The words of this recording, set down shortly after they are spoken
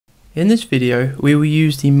In this video, we will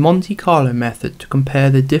use the Monte Carlo method to compare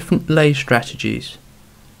the different lay strategies,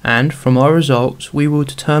 and from our results we will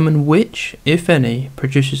determine which, if any,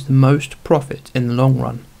 produces the most profit in the long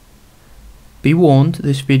run. Be warned,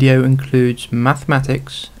 this video includes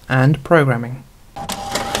mathematics and programming.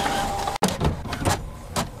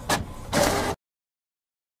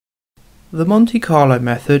 The Monte Carlo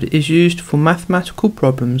method is used for mathematical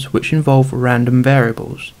problems which involve random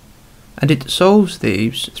variables, and it solves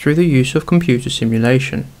these through the use of computer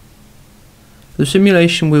simulation. The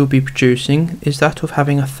simulation we will be producing is that of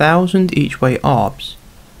having 1,000 each way arbs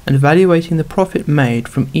and evaluating the profit made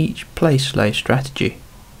from each place lay strategy.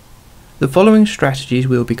 The following strategies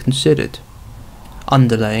will be considered: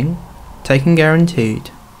 underlaying, taking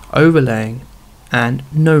guaranteed, overlaying, and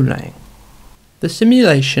no laying. The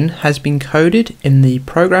simulation has been coded in the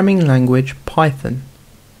programming language Python.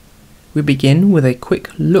 We begin with a quick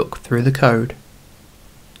look through the code.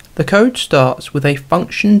 The code starts with a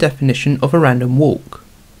function definition of a random walk.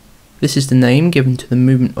 This is the name given to the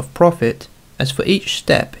movement of profit, as for each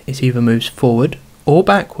step it either moves forward or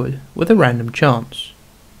backward with a random chance.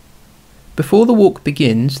 Before the walk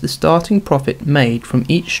begins, the starting profit made from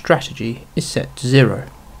each strategy is set to 0.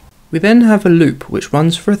 We then have a loop which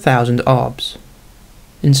runs for 1,000 arbs.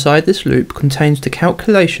 Inside this loop contains the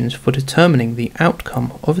calculations for determining the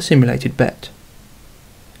outcome of a simulated bet.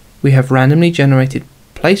 We have randomly generated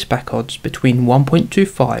placeback odds between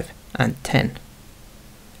 1.25 and 10.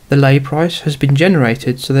 The lay price has been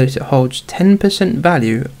generated so that it holds 10%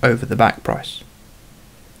 value over the back price.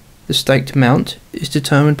 The staked amount is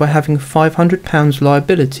determined by having £500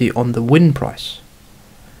 liability on the win price.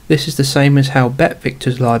 This is the same as how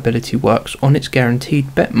BetVictor's liability works on its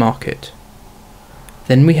guaranteed bet market.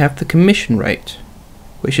 Then we have the commission rate,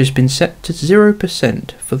 which has been set to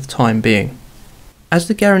 0% for the time being. As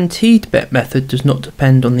the guaranteed bet method does not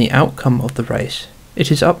depend on the outcome of the race,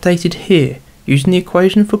 it is updated here using the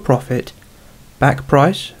equation for profit: back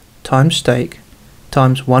price times stake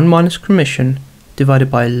times 1 minus commission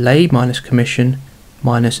divided by lay minus commission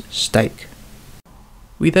minus stake.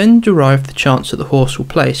 We then derive the chance that the horse will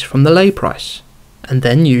place from the lay price, and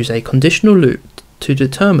then use a conditional loop to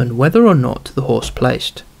determine whether or not the horse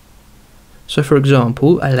placed. So for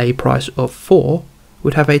example, a lay price of 4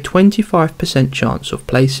 would have a 25% chance of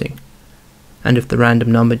placing, and if the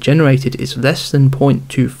random number generated is less than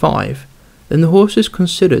 0.25, then the horse is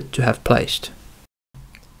considered to have placed.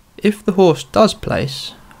 If the horse does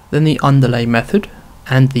place, then the underlay method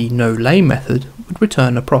and the no lay method would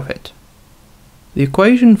return a profit. The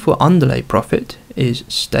equation for underlay profit is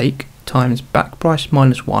stake times back price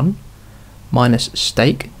minus 1 minus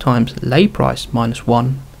stake times lay price minus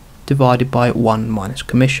 1 divided by 1 minus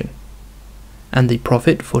commission. And the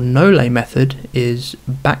profit for no lay method is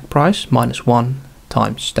back price minus 1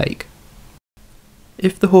 times stake.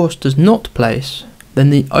 If the horse does not place, then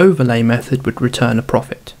the overlay method would return a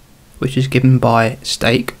profit, which is given by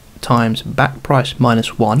stake times back price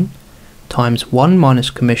minus 1 times 1 minus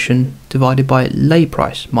commission divided by lay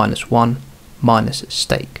price minus 1 minus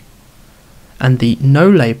stake. And the no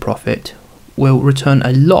lay profit will return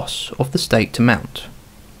a loss of the staked amount.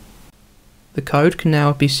 The code can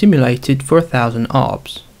now be simulated for 1,000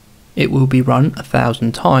 arbs. It will be run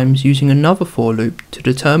 1,000 times using another for loop to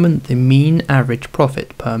determine the mean average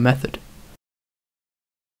profit per method.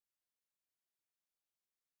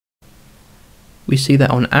 We see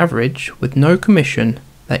that on average, with no commission,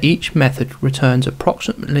 that each method returns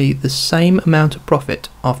approximately the same amount of profit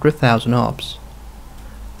after 1,000 arbs.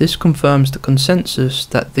 This confirms the consensus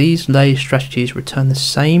that these lay strategies return the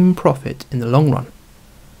same profit in the long run.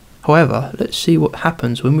 However, let's see what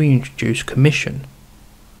happens when we introduce commission.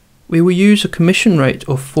 We will use a commission rate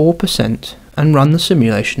of 4% and run the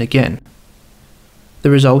simulation again. The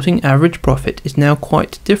resulting average profit is now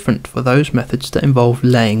quite different for those methods that involve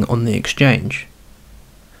laying on the exchange.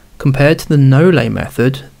 Compared to the no lay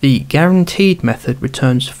method, the guaranteed method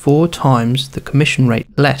returns 4 times the commission rate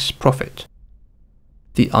less profit.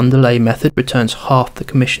 The underlay method returns half the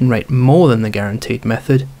commission rate more than the guaranteed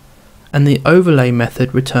method, and the overlay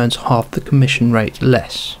method returns half the commission rate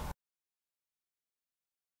less.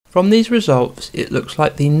 From these results, it looks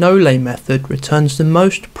like the no lay method returns the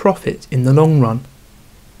most profit in the long run,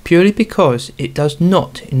 purely because it does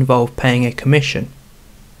not involve paying a commission.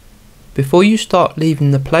 Before you start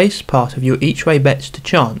leaving the place part of your each way bets to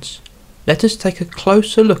chance, let us take a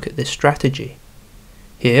closer look at this strategy.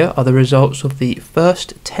 Here are the results of the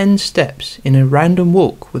first 10 steps in a random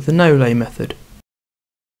walk with the no lay method.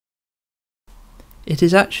 It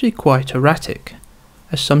is actually quite erratic,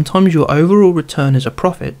 as sometimes your overall return is a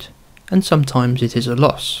profit and sometimes it is a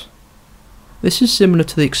loss. This is similar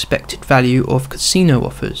to the expected value of casino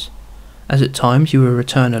offers, as at times you will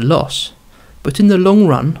return a loss, but in the long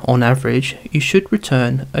run, on average, you should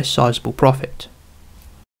return a sizable profit.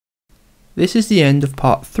 This is the end of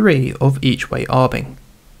part 3 of Each Way Arbing.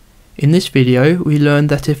 In this video we learned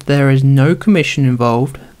that if there is no commission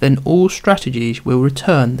involved, then all strategies will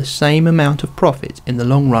return the same amount of profit in the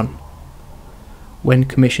long run. When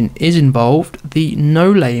commission is involved, the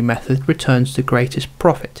no-lay method returns the greatest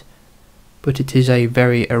profit, but it is a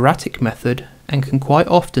very erratic method and can quite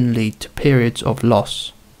often lead to periods of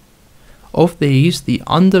loss. Of these, the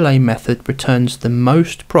underlaying method returns the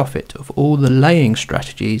most profit of all the laying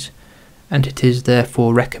strategies, and it is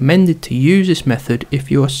therefore recommended to use this method if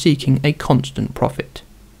you are seeking a constant profit.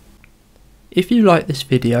 If you like this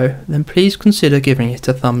video, then please consider giving it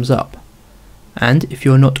a thumbs up, and if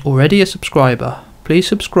you are not already a subscriber, please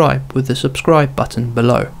subscribe with the subscribe button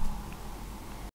below.